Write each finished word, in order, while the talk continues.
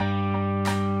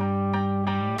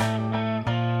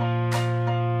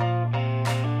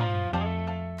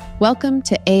Welcome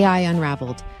to AI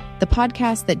Unraveled, the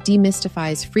podcast that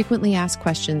demystifies frequently asked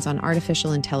questions on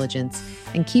artificial intelligence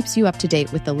and keeps you up to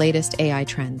date with the latest AI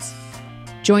trends.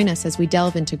 Join us as we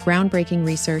delve into groundbreaking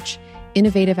research,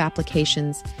 innovative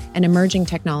applications, and emerging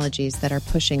technologies that are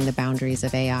pushing the boundaries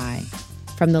of AI.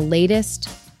 From the latest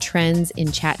trends in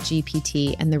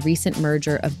ChatGPT and the recent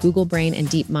merger of Google Brain and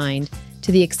DeepMind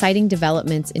to the exciting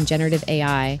developments in generative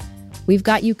AI, we've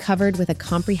got you covered with a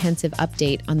comprehensive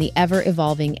update on the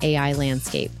ever-evolving AI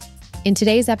landscape. In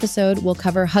today's episode, we'll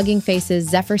cover Hugging Face's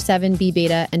Zephyr 7B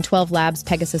beta and 12 Labs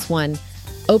Pegasus 1,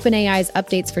 OpenAI's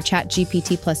updates for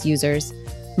ChatGPT Plus users,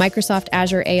 Microsoft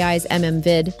Azure AI's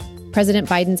Vid, President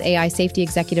Biden's AI Safety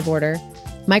Executive Order,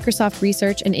 Microsoft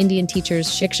Research and Indian Teachers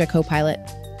Shiksha Copilot,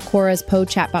 Quora's Poe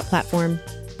chatbot platform,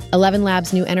 11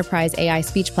 Labs' new enterprise AI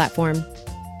speech platform,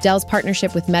 Dell's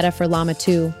partnership with Meta for Llama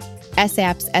 2,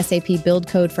 SAP's SAP build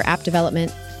code for app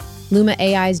development, Luma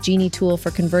AI's Genie tool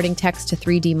for converting text to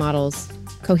 3D models,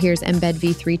 Cohere's Embed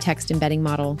v3 text embedding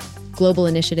model, global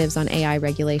initiatives on AI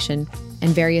regulation,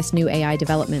 and various new AI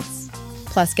developments.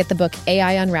 Plus, get the book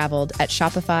AI Unraveled at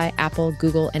Shopify, Apple,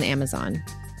 Google, and Amazon.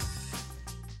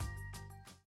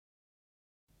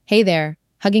 Hey there!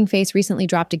 Hugging Face recently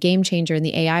dropped a game changer in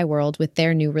the AI world with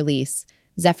their new release,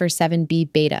 Zephyr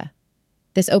 7B Beta.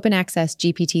 This open access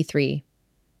GPT-3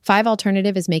 5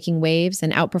 alternative is making waves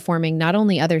and outperforming not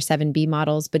only other 7B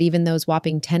models, but even those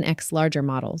whopping 10x larger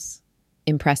models.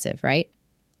 Impressive, right?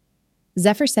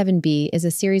 Zephyr 7B is a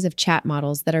series of chat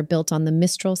models that are built on the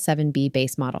Mistral 7B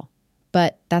base model.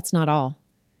 But that's not all.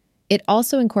 It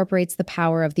also incorporates the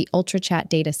power of the UltraChat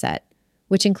dataset,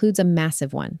 which includes a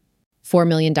massive one, 4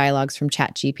 million dialogues from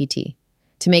ChatGPT.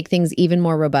 To make things even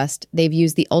more robust, they've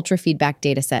used the Ultra Feedback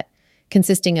dataset,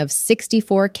 consisting of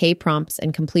 64K prompts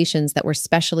and completions that were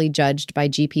specially judged by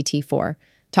GPT-4.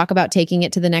 Talk about taking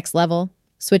it to the next level.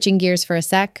 Switching gears for a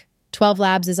sec, 12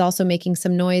 Labs is also making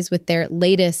some noise with their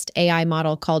latest AI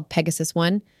model called Pegasus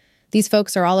 1. These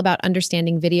folks are all about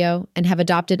understanding video and have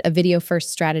adopted a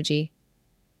video-first strategy.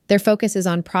 Their focus is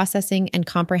on processing and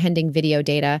comprehending video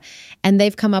data, and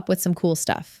they've come up with some cool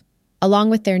stuff. Along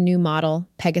with their new model,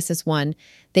 Pegasus 1,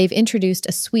 they've introduced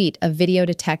a suite of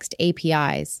video-to-text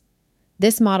APIs.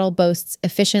 This model boasts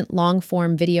efficient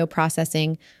long-form video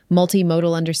processing,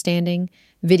 multimodal understanding,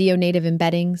 video-native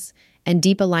embeddings, and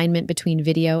deep alignment between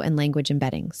video and language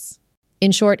embeddings.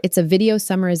 In short, it's a video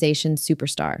summarization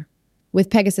superstar.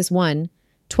 With Pegasus 1,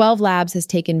 12 Labs has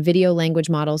taken video language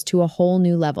models to a whole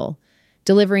new level,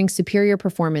 delivering superior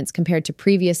performance compared to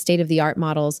previous state-of-the-art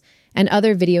models and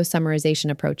other video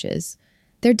summarization approaches.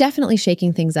 They're definitely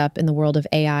shaking things up in the world of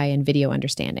AI and video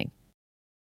understanding.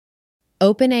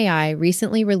 OpenAI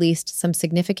recently released some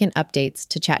significant updates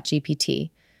to ChatGPT,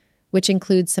 which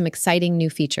includes some exciting new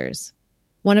features.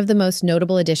 One of the most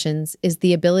notable additions is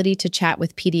the ability to chat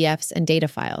with PDFs and data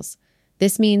files.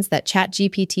 This means that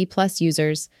ChatGPT Plus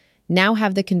users now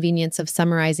have the convenience of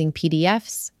summarizing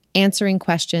PDFs, answering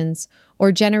questions,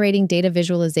 or generating data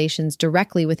visualizations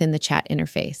directly within the chat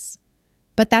interface.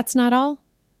 But that's not all.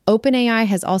 OpenAI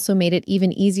has also made it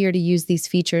even easier to use these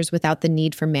features without the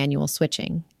need for manual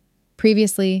switching.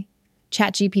 Previously,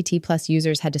 ChatGPT Plus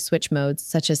users had to switch modes,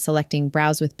 such as selecting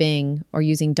Browse with Bing or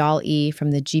using DALL-E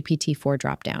from the GPT-4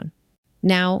 dropdown.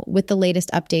 Now, with the latest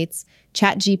updates,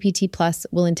 ChatGPT Plus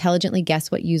will intelligently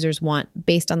guess what users want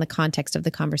based on the context of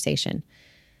the conversation.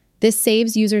 This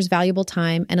saves users valuable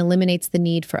time and eliminates the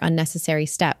need for unnecessary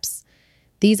steps.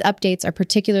 These updates are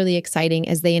particularly exciting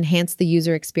as they enhance the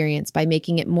user experience by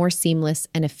making it more seamless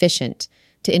and efficient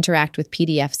to interact with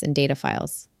PDFs and data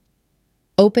files.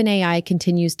 OpenAI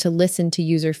continues to listen to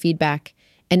user feedback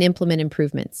and implement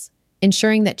improvements,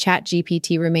 ensuring that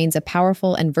ChatGPT remains a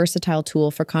powerful and versatile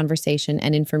tool for conversation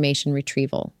and information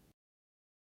retrieval.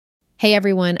 Hey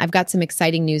everyone, I've got some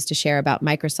exciting news to share about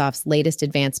Microsoft's latest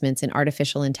advancements in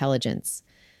artificial intelligence.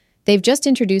 They've just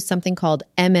introduced something called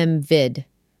Vid,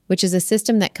 which is a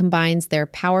system that combines their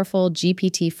powerful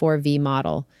GPT-4V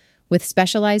model with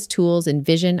specialized tools in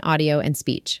vision, audio, and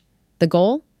speech. The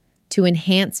goal? To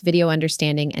enhance video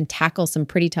understanding and tackle some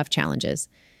pretty tough challenges.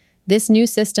 This new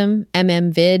system,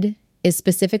 Vid, is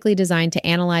specifically designed to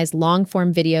analyze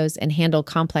long-form videos and handle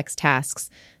complex tasks,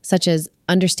 such as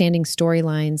understanding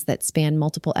storylines that span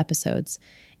multiple episodes.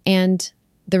 And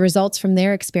the results from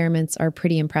their experiments are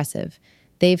pretty impressive.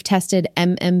 They've tested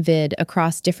Vid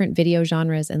across different video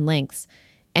genres and lengths,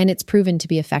 and it's proven to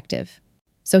be effective.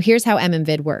 So here's how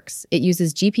Vid works. It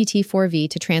uses GPT-4V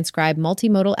to transcribe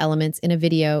multimodal elements in a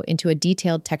video into a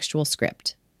detailed textual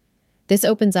script. This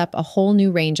opens up a whole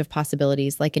new range of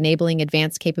possibilities, like enabling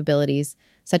advanced capabilities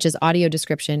such as audio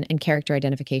description and character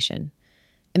identification.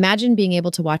 Imagine being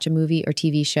able to watch a movie or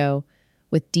TV show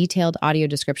with detailed audio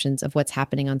descriptions of what's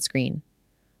happening on screen,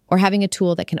 or having a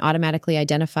tool that can automatically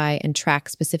identify and track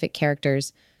specific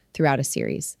characters throughout a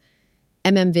series.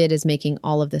 MMVid is making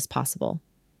all of this possible.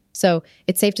 So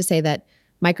it's safe to say that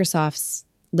Microsoft's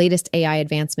latest AI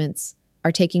advancements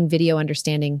are taking video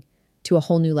understanding to a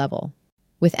whole new level.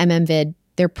 With MMVid,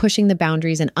 they're pushing the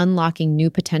boundaries and unlocking new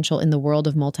potential in the world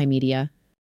of multimedia.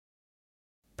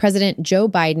 President Joe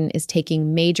Biden is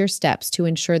taking major steps to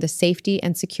ensure the safety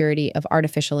and security of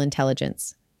artificial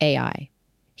intelligence, AI.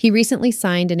 He recently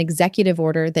signed an executive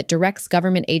order that directs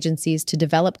government agencies to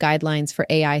develop guidelines for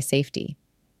AI safety.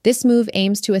 This move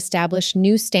aims to establish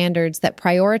new standards that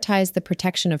prioritize the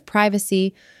protection of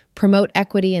privacy, promote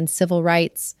equity and civil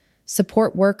rights,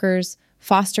 support workers,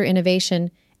 foster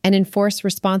innovation, and enforce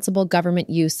responsible government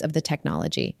use of the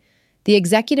technology. The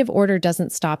executive order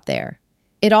doesn't stop there.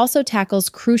 It also tackles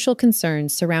crucial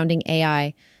concerns surrounding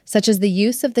AI, such as the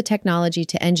use of the technology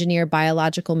to engineer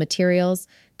biological materials,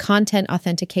 content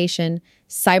authentication,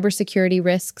 cybersecurity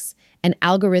risks, and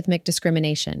algorithmic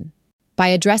discrimination. By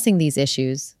addressing these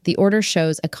issues, the order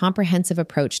shows a comprehensive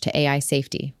approach to AI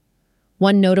safety.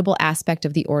 One notable aspect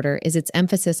of the order is its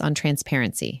emphasis on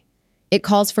transparency. It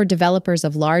calls for developers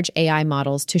of large AI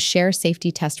models to share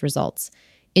safety test results,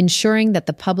 ensuring that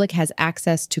the public has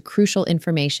access to crucial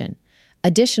information.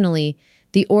 Additionally,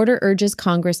 the order urges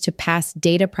Congress to pass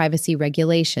data privacy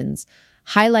regulations,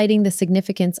 highlighting the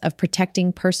significance of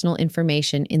protecting personal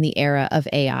information in the era of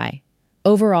AI.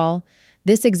 Overall,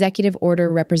 this executive order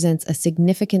represents a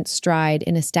significant stride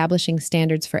in establishing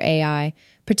standards for AI,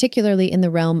 particularly in the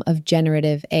realm of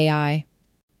generative AI.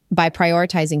 By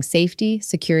prioritizing safety,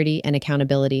 security, and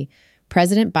accountability,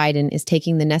 President Biden is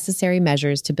taking the necessary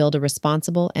measures to build a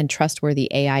responsible and trustworthy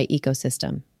AI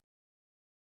ecosystem.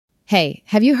 Hey,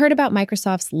 have you heard about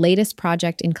Microsoft's latest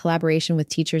project in collaboration with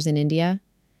teachers in India?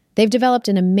 They've developed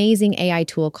an amazing AI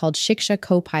tool called Shiksha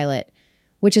Copilot,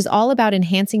 which is all about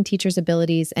enhancing teachers'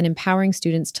 abilities and empowering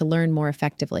students to learn more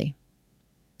effectively.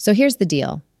 So here's the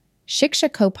deal.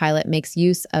 Shiksha Copilot makes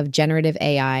use of generative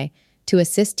AI to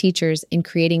assist teachers in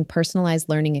creating personalized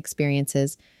learning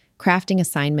experiences, crafting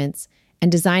assignments,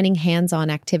 and designing hands-on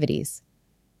activities.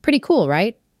 Pretty cool,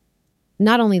 right?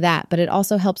 Not only that, but it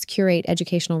also helps curate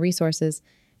educational resources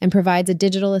and provides a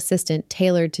digital assistant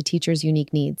tailored to teachers'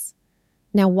 unique needs.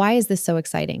 Now, why is this so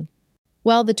exciting?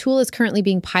 Well, the tool is currently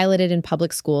being piloted in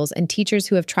public schools, and teachers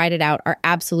who have tried it out are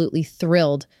absolutely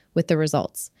thrilled with the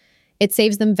results. It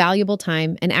saves them valuable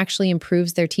time and actually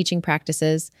improves their teaching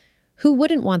practices. Who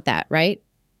wouldn't want that, right?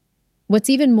 What's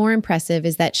even more impressive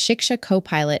is that Shiksha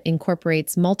Copilot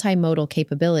incorporates multimodal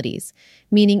capabilities,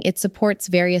 meaning it supports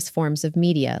various forms of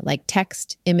media like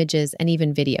text, images, and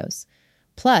even videos.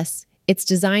 Plus, it's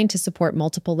designed to support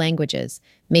multiple languages,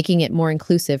 making it more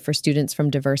inclusive for students from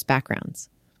diverse backgrounds.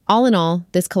 All in all,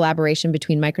 this collaboration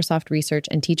between Microsoft Research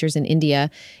and teachers in India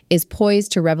is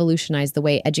poised to revolutionize the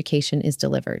way education is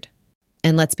delivered.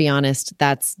 And let's be honest,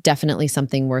 that's definitely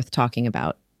something worth talking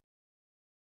about.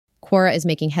 Quora is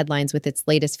making headlines with its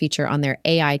latest feature on their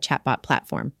AI chatbot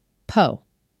platform, Poe.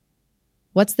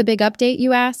 What's the big update,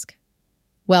 you ask?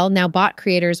 Well, now bot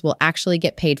creators will actually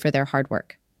get paid for their hard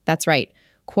work. That's right,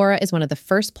 Quora is one of the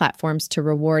first platforms to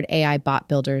reward AI bot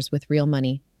builders with real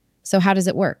money. So how does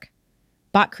it work?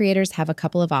 Bot creators have a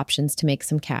couple of options to make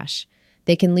some cash.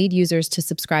 They can lead users to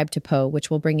subscribe to Poe, which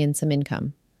will bring in some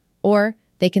income. Or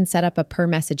they can set up a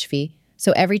per-message fee,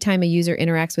 so every time a user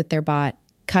interacts with their bot,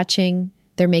 ka-ching,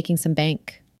 they're making some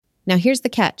bank. Now here's the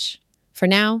catch. For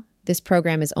now, this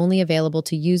program is only available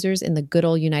to users in the good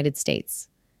old United States.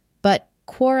 But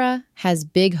Quora has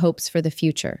big hopes for the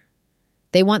future.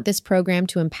 They want this program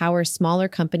to empower smaller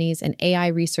companies and AI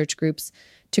research groups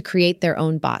to create their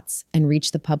own bots and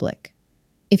reach the public.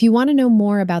 If you want to know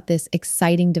more about this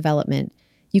exciting development,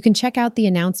 you can check out the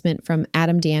announcement from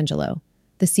Adam D'Angelo,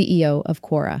 the CEO of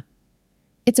Quora.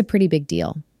 It's a pretty big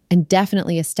deal, and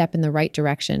definitely a step in the right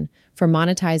direction for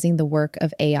monetizing the work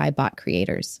of AI bot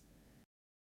creators.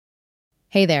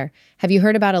 Hey there, have you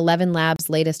heard about 11 Labs'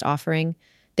 latest offering?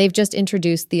 They've just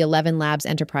introduced the 11 Labs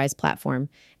Enterprise platform,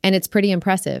 and it's pretty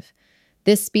impressive.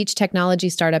 This speech technology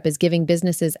startup is giving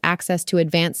businesses access to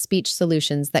advanced speech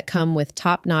solutions that come with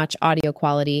top-notch audio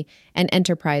quality and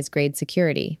enterprise-grade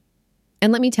security.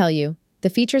 And let me tell you, the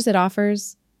features it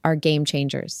offers are game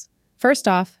changers. First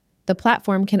off, the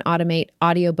platform can automate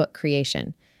audiobook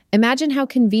creation. Imagine how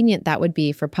convenient that would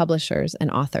be for publishers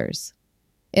and authors.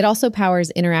 It also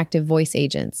powers interactive voice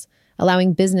agents,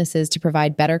 allowing businesses to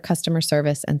provide better customer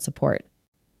service and support.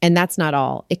 And that's not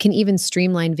all. It can even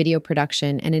streamline video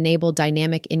production and enable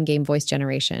dynamic in-game voice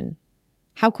generation.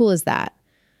 How cool is that?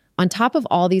 On top of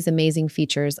all these amazing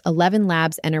features, 11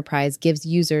 Labs Enterprise gives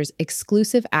users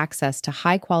exclusive access to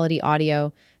high-quality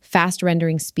audio, fast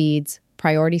rendering speeds,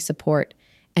 priority support,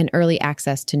 and early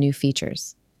access to new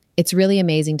features. It's really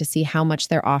amazing to see how much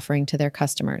they're offering to their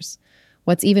customers.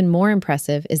 What's even more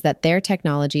impressive is that their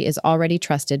technology is already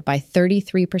trusted by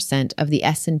 33% of the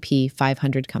S&P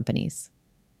 500 companies.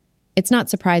 It's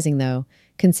not surprising, though,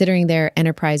 considering their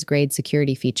enterprise-grade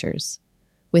security features.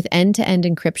 With end-to-end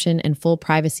encryption and full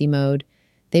privacy mode,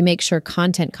 they make sure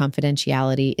content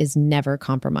confidentiality is never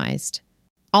compromised.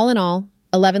 All in all,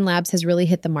 11 Labs has really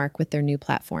hit the mark with their new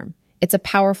platform. It's a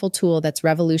powerful tool that's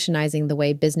revolutionizing the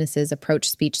way businesses approach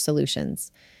speech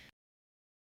solutions.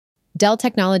 Dell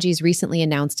Technologies recently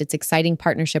announced its exciting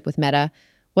partnership with Meta.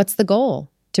 What's the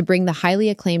goal? To bring the highly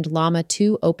acclaimed Llama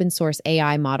 2 open-source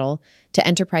AI model to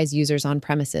enterprise users on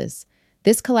premises.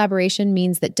 This collaboration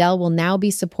means that Dell will now be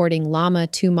supporting Llama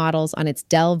 2 models on its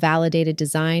Dell-validated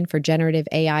design for generative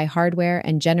AI hardware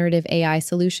and generative AI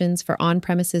solutions for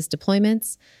on-premises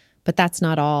deployments. But that's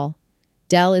not all.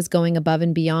 Dell is going above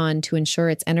and beyond to ensure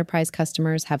its enterprise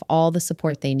customers have all the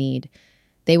support they need.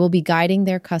 They will be guiding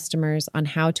their customers on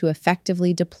how to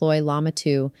effectively deploy Llama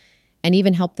 2 and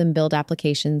even help them build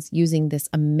applications using this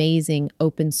amazing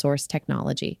open-source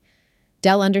technology.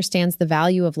 Dell understands the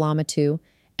value of Llama 2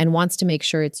 and wants to make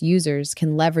sure its users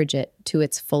can leverage it to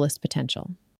its fullest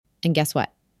potential. And guess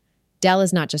what? Dell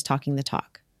is not just talking the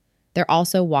talk. They're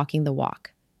also walking the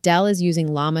walk. Dell is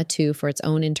using Llama 2 for its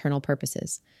own internal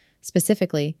purposes.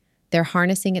 Specifically, they're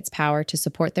harnessing its power to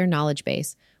support their knowledge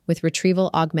base with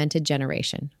Retrieval Augmented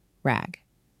Generation, RAG.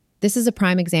 This is a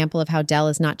prime example of how Dell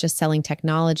is not just selling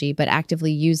technology, but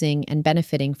actively using and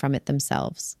benefiting from it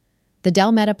themselves. The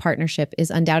Dell-Meta partnership is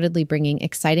undoubtedly bringing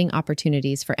exciting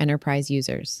opportunities for enterprise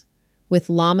users. With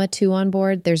Llama 2 on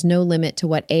board, there's no limit to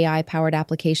what AI-powered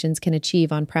applications can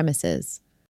achieve on premises.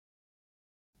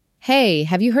 Hey,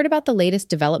 have you heard about the latest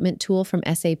development tool from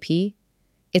SAP?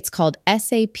 It's called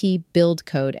SAP Build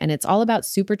Code, and it's all about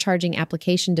supercharging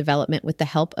application development with the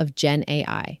help of Gen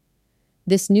AI.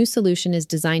 This new solution is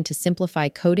designed to simplify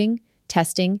coding,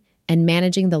 testing, and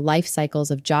managing the life cycles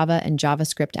of Java and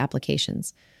JavaScript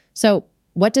applications. So,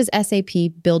 what does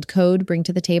SAP Build Code bring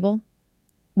to the table?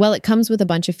 Well, it comes with a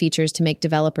bunch of features to make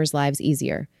developers' lives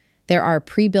easier. There are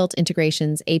pre-built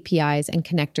integrations, APIs, and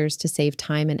connectors to save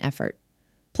time and effort.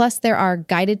 Plus, there are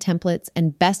guided templates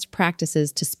and best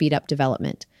practices to speed up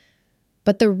development.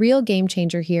 But the real game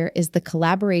changer here is the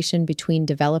collaboration between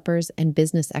developers and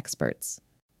business experts.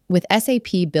 With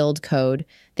SAP Build Code,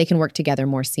 they can work together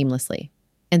more seamlessly.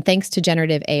 And thanks to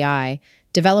generative AI,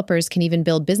 developers can even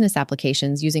build business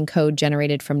applications using code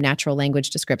generated from natural language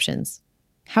descriptions.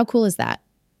 How cool is that?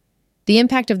 The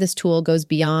impact of this tool goes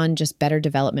beyond just better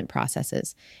development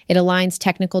processes. It aligns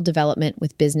technical development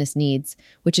with business needs,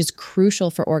 which is crucial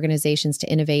for organizations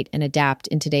to innovate and adapt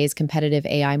in today's competitive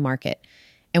AI market.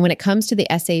 And when it comes to the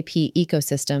SAP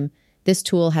ecosystem, this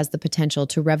tool has the potential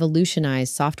to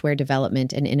revolutionize software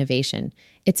development and innovation.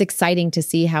 It's exciting to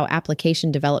see how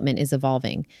application development is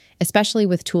evolving, especially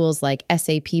with tools like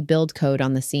SAP Build Code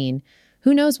on the scene.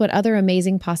 Who knows what other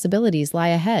amazing possibilities lie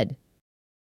ahead?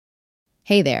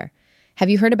 Hey there. Have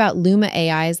you heard about Luma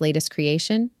AI's latest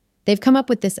creation? They've come up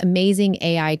with this amazing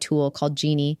AI tool called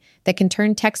Genie that can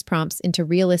turn text prompts into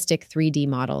realistic 3D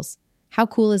models. How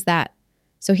cool is that?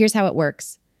 So here's how it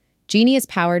works. Genie is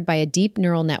powered by a deep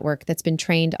neural network that's been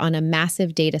trained on a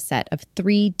massive data set of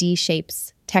 3D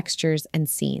shapes, textures, and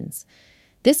scenes.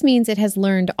 This means it has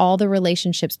learned all the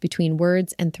relationships between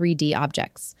words and 3D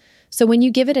objects. So when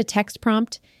you give it a text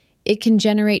prompt, it can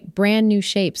generate brand new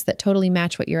shapes that totally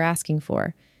match what you're asking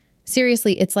for.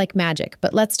 Seriously, it's like magic,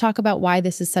 but let's talk about why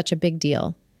this is such a big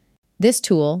deal. This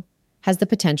tool has the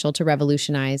potential to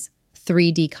revolutionize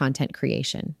 3D content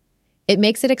creation. It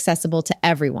makes it accessible to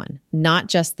everyone, not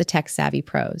just the tech-savvy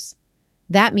pros.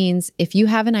 That means if you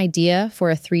have an idea for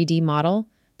a 3D model,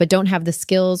 but don't have the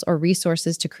skills or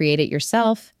resources to create it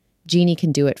yourself, Genie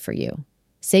can do it for you.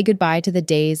 Say goodbye to the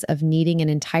days of needing an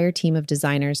entire team of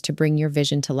designers to bring your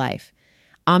vision to life.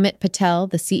 Amit Patel,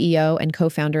 the CEO and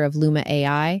co-founder of Luma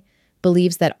AI,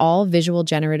 believes that all visual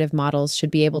generative models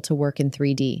should be able to work in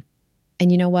 3D.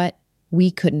 And you know what?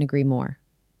 We couldn't agree more.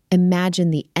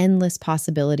 Imagine the endless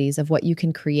possibilities of what you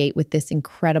can create with this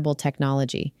incredible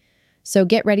technology. So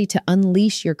get ready to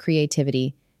unleash your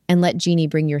creativity and let Genie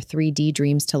bring your 3D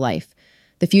dreams to life.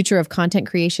 The future of content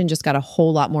creation just got a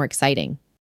whole lot more exciting.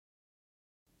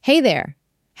 Hey there!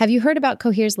 Have you heard about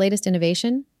Cohere's latest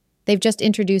innovation? They've just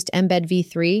introduced Embed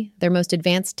v3, their most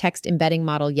advanced text embedding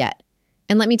model yet.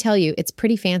 And let me tell you, it's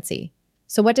pretty fancy.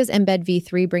 So what does Embed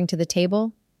v3 bring to the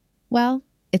table? Well,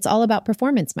 it's all about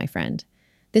performance, my friend.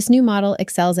 This new model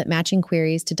excels at matching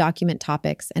queries to document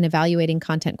topics and evaluating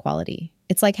content quality.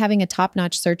 It's like having a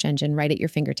top-notch search engine right at your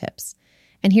fingertips.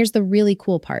 And here's the really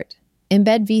cool part.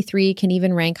 Embed v3 can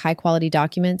even rank high-quality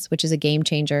documents, which is a game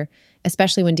changer,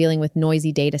 especially when dealing with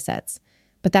noisy data sets.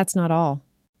 But that's not all.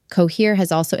 Cohere has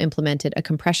also implemented a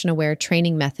compression-aware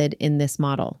training method in this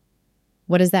model.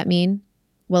 What does that mean?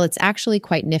 Well, it's actually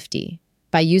quite nifty.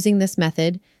 By using this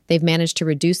method, they've managed to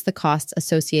reduce the costs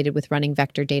associated with running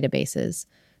vector databases,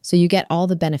 so you get all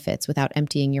the benefits without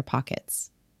emptying your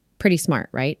pockets. Pretty smart,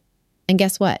 right? And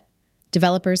guess what?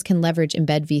 Developers can leverage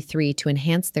Embed v3 to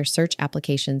enhance their search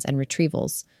applications and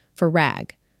retrievals for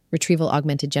RAG, Retrieval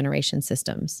Augmented Generation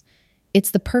systems.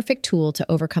 It's the perfect tool to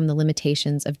overcome the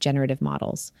limitations of generative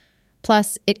models.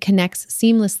 Plus, it connects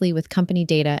seamlessly with company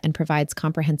data and provides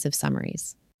comprehensive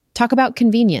summaries. Talk about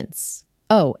convenience.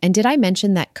 Oh, and did I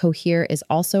mention that Cohere is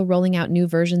also rolling out new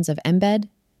versions of Embed?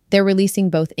 They're releasing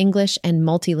both English and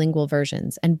multilingual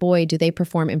versions, and boy, do they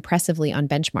perform impressively on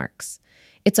benchmarks.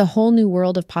 It's a whole new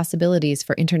world of possibilities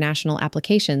for international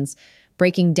applications,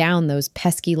 breaking down those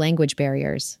pesky language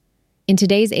barriers. In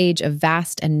today's age of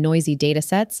vast and noisy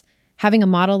datasets, having a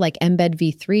model like Embed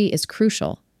v3 is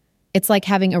crucial. It's like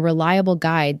having a reliable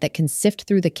guide that can sift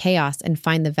through the chaos and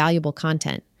find the valuable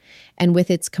content. And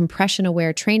with its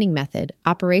compression-aware training method,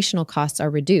 operational costs are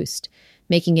reduced,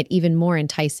 making it even more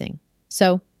enticing.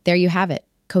 So, there you have it.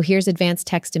 Cohere's advanced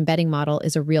text embedding model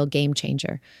is a real game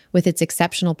changer. With its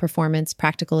exceptional performance,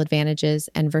 practical advantages,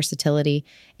 and versatility,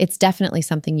 it's definitely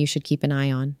something you should keep an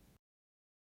eye on.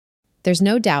 There's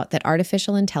no doubt that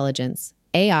artificial intelligence,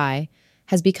 AI,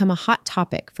 has become a hot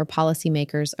topic for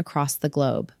policymakers across the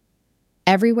globe.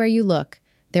 Everywhere you look,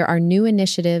 there are new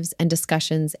initiatives and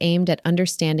discussions aimed at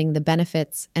understanding the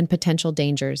benefits and potential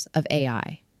dangers of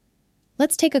AI.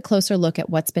 Let's take a closer look at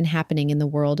what's been happening in the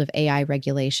world of AI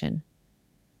regulation.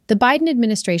 The Biden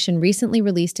administration recently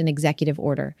released an executive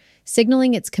order,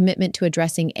 signaling its commitment to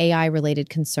addressing AI-related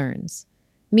concerns.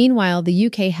 Meanwhile, the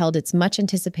UK held its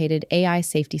much-anticipated AI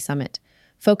Safety Summit,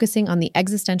 focusing on the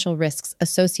existential risks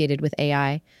associated with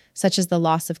AI, such as the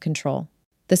loss of control.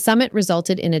 The summit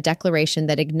resulted in a declaration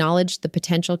that acknowledged the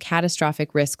potential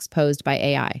catastrophic risks posed by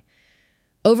AI.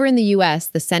 Over in the US,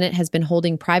 the Senate has been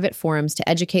holding private forums to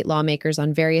educate lawmakers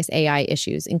on various AI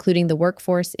issues, including the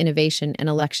workforce, innovation, and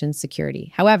election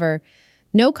security. However,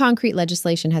 no concrete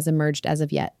legislation has emerged as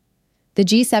of yet. The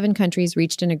G7 countries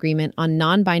reached an agreement on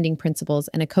non-binding principles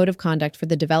and a code of conduct for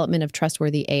the development of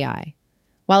trustworthy AI.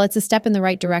 While it's a step in the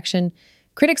right direction,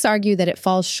 critics argue that it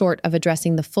falls short of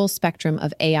addressing the full spectrum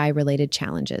of AI-related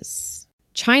challenges.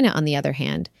 China, on the other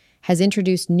hand, has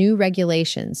introduced new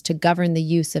regulations to govern the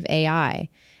use of AI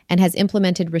and has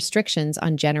implemented restrictions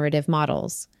on generative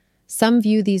models. Some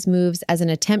view these moves as an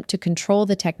attempt to control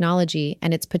the technology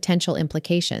and its potential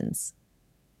implications.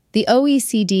 The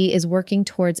OECD is working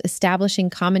towards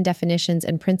establishing common definitions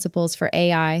and principles for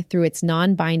AI through its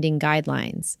non-binding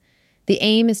guidelines. The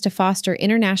aim is to foster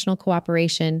international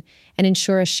cooperation and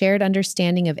ensure a shared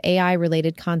understanding of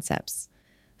AI-related concepts.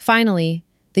 Finally,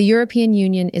 the European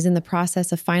Union is in the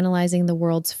process of finalizing the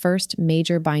world's first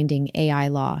major binding AI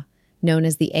law, known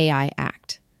as the AI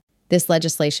Act. This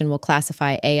legislation will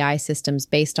classify AI systems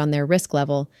based on their risk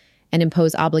level and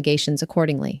impose obligations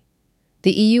accordingly.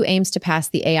 The EU aims to pass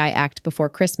the AI Act before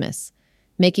Christmas,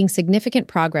 making significant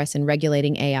progress in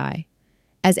regulating AI.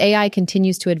 As AI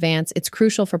continues to advance, it's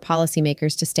crucial for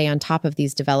policymakers to stay on top of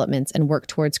these developments and work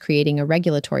towards creating a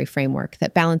regulatory framework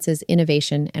that balances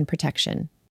innovation and protection.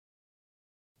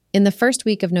 In the first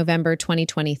week of November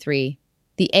 2023,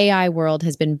 the AI world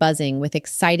has been buzzing with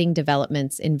exciting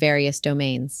developments in various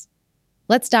domains.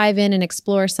 Let's dive in and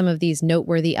explore some of these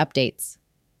noteworthy updates.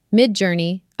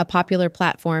 Midjourney, a popular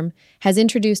platform, has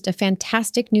introduced a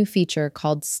fantastic new feature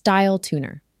called Style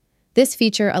Tuner. This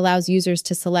feature allows users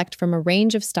to select from a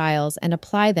range of styles and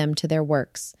apply them to their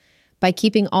works. By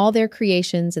keeping all their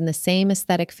creations in the same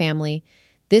aesthetic family,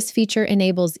 this feature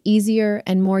enables easier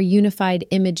and more unified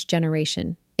image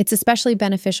generation. It's especially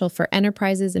beneficial for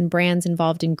enterprises and brands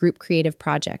involved in group creative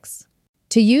projects.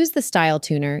 To use the Style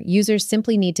Tuner, users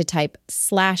simply need to type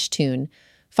 /tune,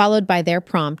 followed by their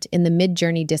prompt in the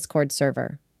Midjourney Discord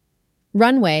server.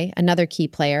 Runway, another key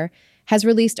player, has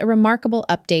released a remarkable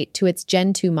update to its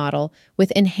Gen 2 model with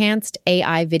enhanced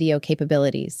AI video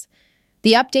capabilities.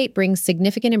 The update brings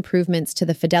significant improvements to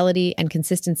the fidelity and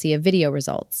consistency of video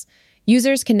results.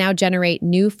 Users can now generate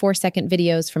new 4-second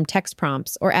videos from text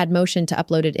prompts or add motion to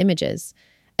uploaded images.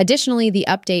 Additionally, the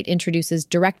update introduces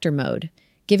director mode,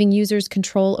 giving users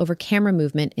control over camera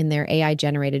movement in their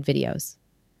AI-generated videos.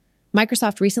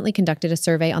 Microsoft recently conducted a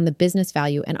survey on the business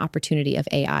value and opportunity of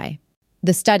AI.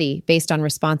 The study, based on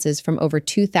responses from over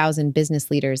 2,000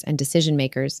 business leaders and decision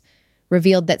makers,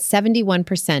 revealed that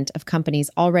 71% of companies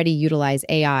already utilize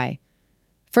AI.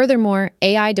 Furthermore,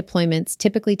 AI deployments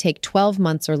typically take 12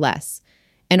 months or less,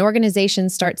 and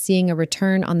organizations start seeing a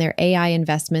return on their AI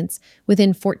investments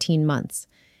within 14 months.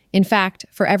 In fact,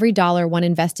 for every dollar one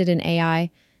invested in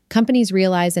AI, companies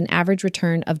realize an average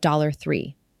return of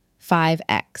 $3,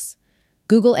 5x.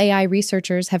 Google AI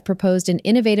researchers have proposed an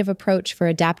innovative approach for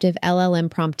adaptive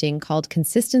LLM prompting called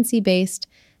consistency-based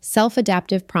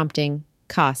self-adaptive prompting,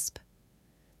 COSP.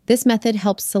 This method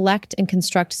helps select and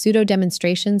construct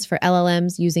pseudo-demonstrations for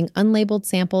LLMs using unlabeled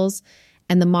samples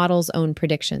and the model's own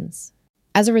predictions.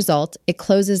 As a result, it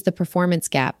closes the performance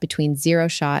gap between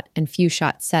zero-shot and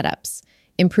few-shot setups,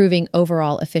 improving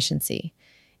overall efficiency.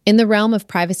 In the realm of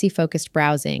privacy-focused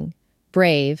browsing,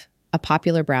 Brave, a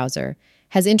popular browser,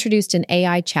 has introduced an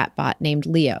AI chatbot named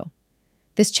Leo.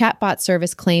 This chatbot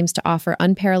service claims to offer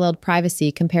unparalleled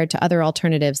privacy compared to other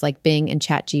alternatives like Bing and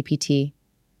ChatGPT.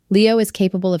 Leo is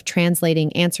capable of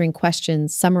translating, answering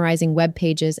questions, summarizing web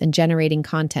pages, and generating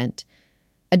content.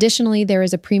 Additionally, there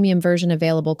is a premium version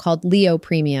available called Leo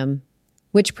Premium,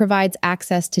 which provides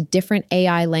access to different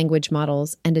AI language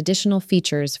models and additional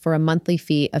features for a monthly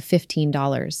fee of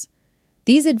 $15.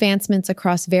 These advancements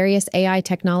across various AI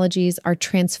technologies are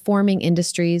transforming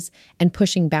industries and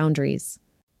pushing boundaries.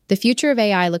 The future of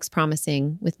AI looks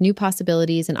promising, with new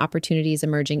possibilities and opportunities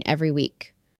emerging every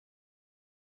week.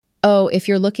 Oh, if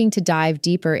you're looking to dive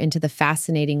deeper into the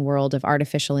fascinating world of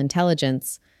artificial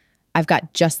intelligence, I've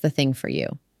got just the thing for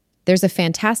you. There's a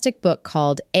fantastic book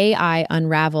called AI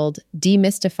Unraveled: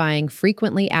 Demystifying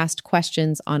Frequently Asked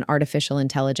Questions on Artificial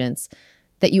Intelligence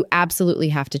that you absolutely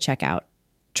have to check out.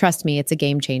 Trust me, it's a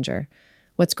game changer.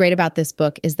 What's great about this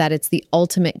book is that it's the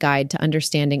ultimate guide to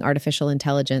understanding artificial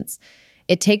intelligence.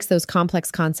 It takes those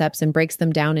complex concepts and breaks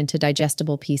them down into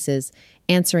digestible pieces,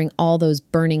 answering all those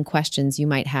burning questions you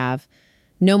might have.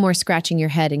 No more scratching your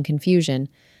head in confusion.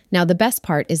 Now, the best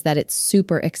part is that it's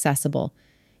super accessible.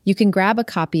 You can grab a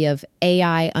copy of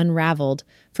AI Unraveled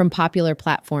from popular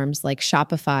platforms like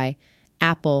Shopify,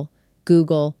 Apple,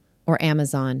 Google, or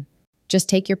Amazon. Just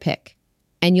take your pick,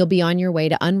 and you'll be on your way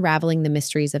to unraveling the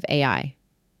mysteries of AI.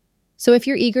 So if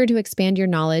you're eager to expand your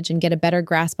knowledge and get a better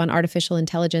grasp on artificial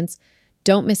intelligence,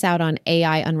 don't miss out on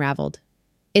AI Unraveled.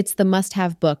 It's the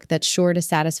must-have book that's sure to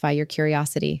satisfy your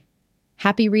curiosity.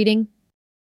 Happy reading!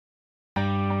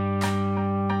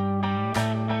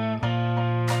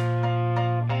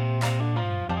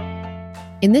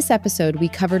 In this episode, we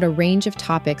covered a range of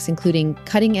topics including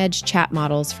cutting-edge chat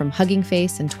models from Hugging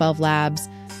Face and 12 Labs,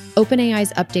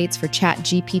 OpenAI's updates for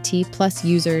ChatGPT Plus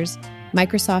users,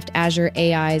 Microsoft Azure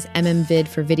AI's MMVid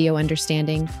for video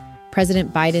understanding,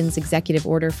 President Biden's executive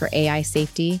order for AI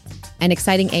safety, and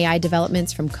exciting AI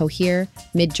developments from Cohere,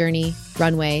 Midjourney,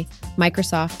 Runway,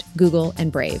 Microsoft, Google,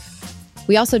 and Brave.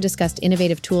 We also discussed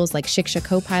innovative tools like Shiksha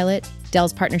Copilot,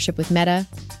 Dell's partnership with Meta,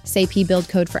 SAP Build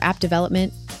Code for app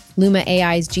development, Luma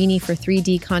AI's Genie for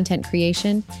 3D content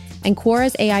creation, and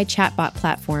Quora's AI chatbot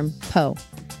platform, Poe.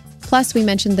 Plus, we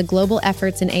mentioned the global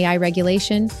efforts in AI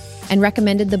regulation and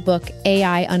recommended the book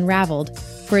AI Unraveled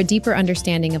for a deeper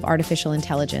understanding of artificial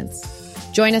intelligence.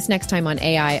 Join us next time on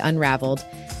AI Unraveled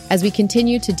as we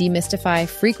continue to demystify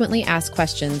frequently asked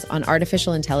questions on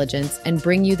artificial intelligence and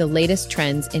bring you the latest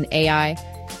trends in AI,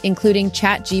 including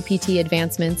ChatGPT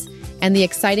advancements and the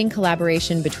exciting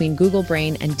collaboration between Google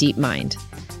Brain and DeepMind.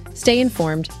 Stay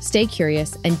informed, stay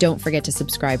curious, and don't forget to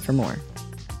subscribe for more.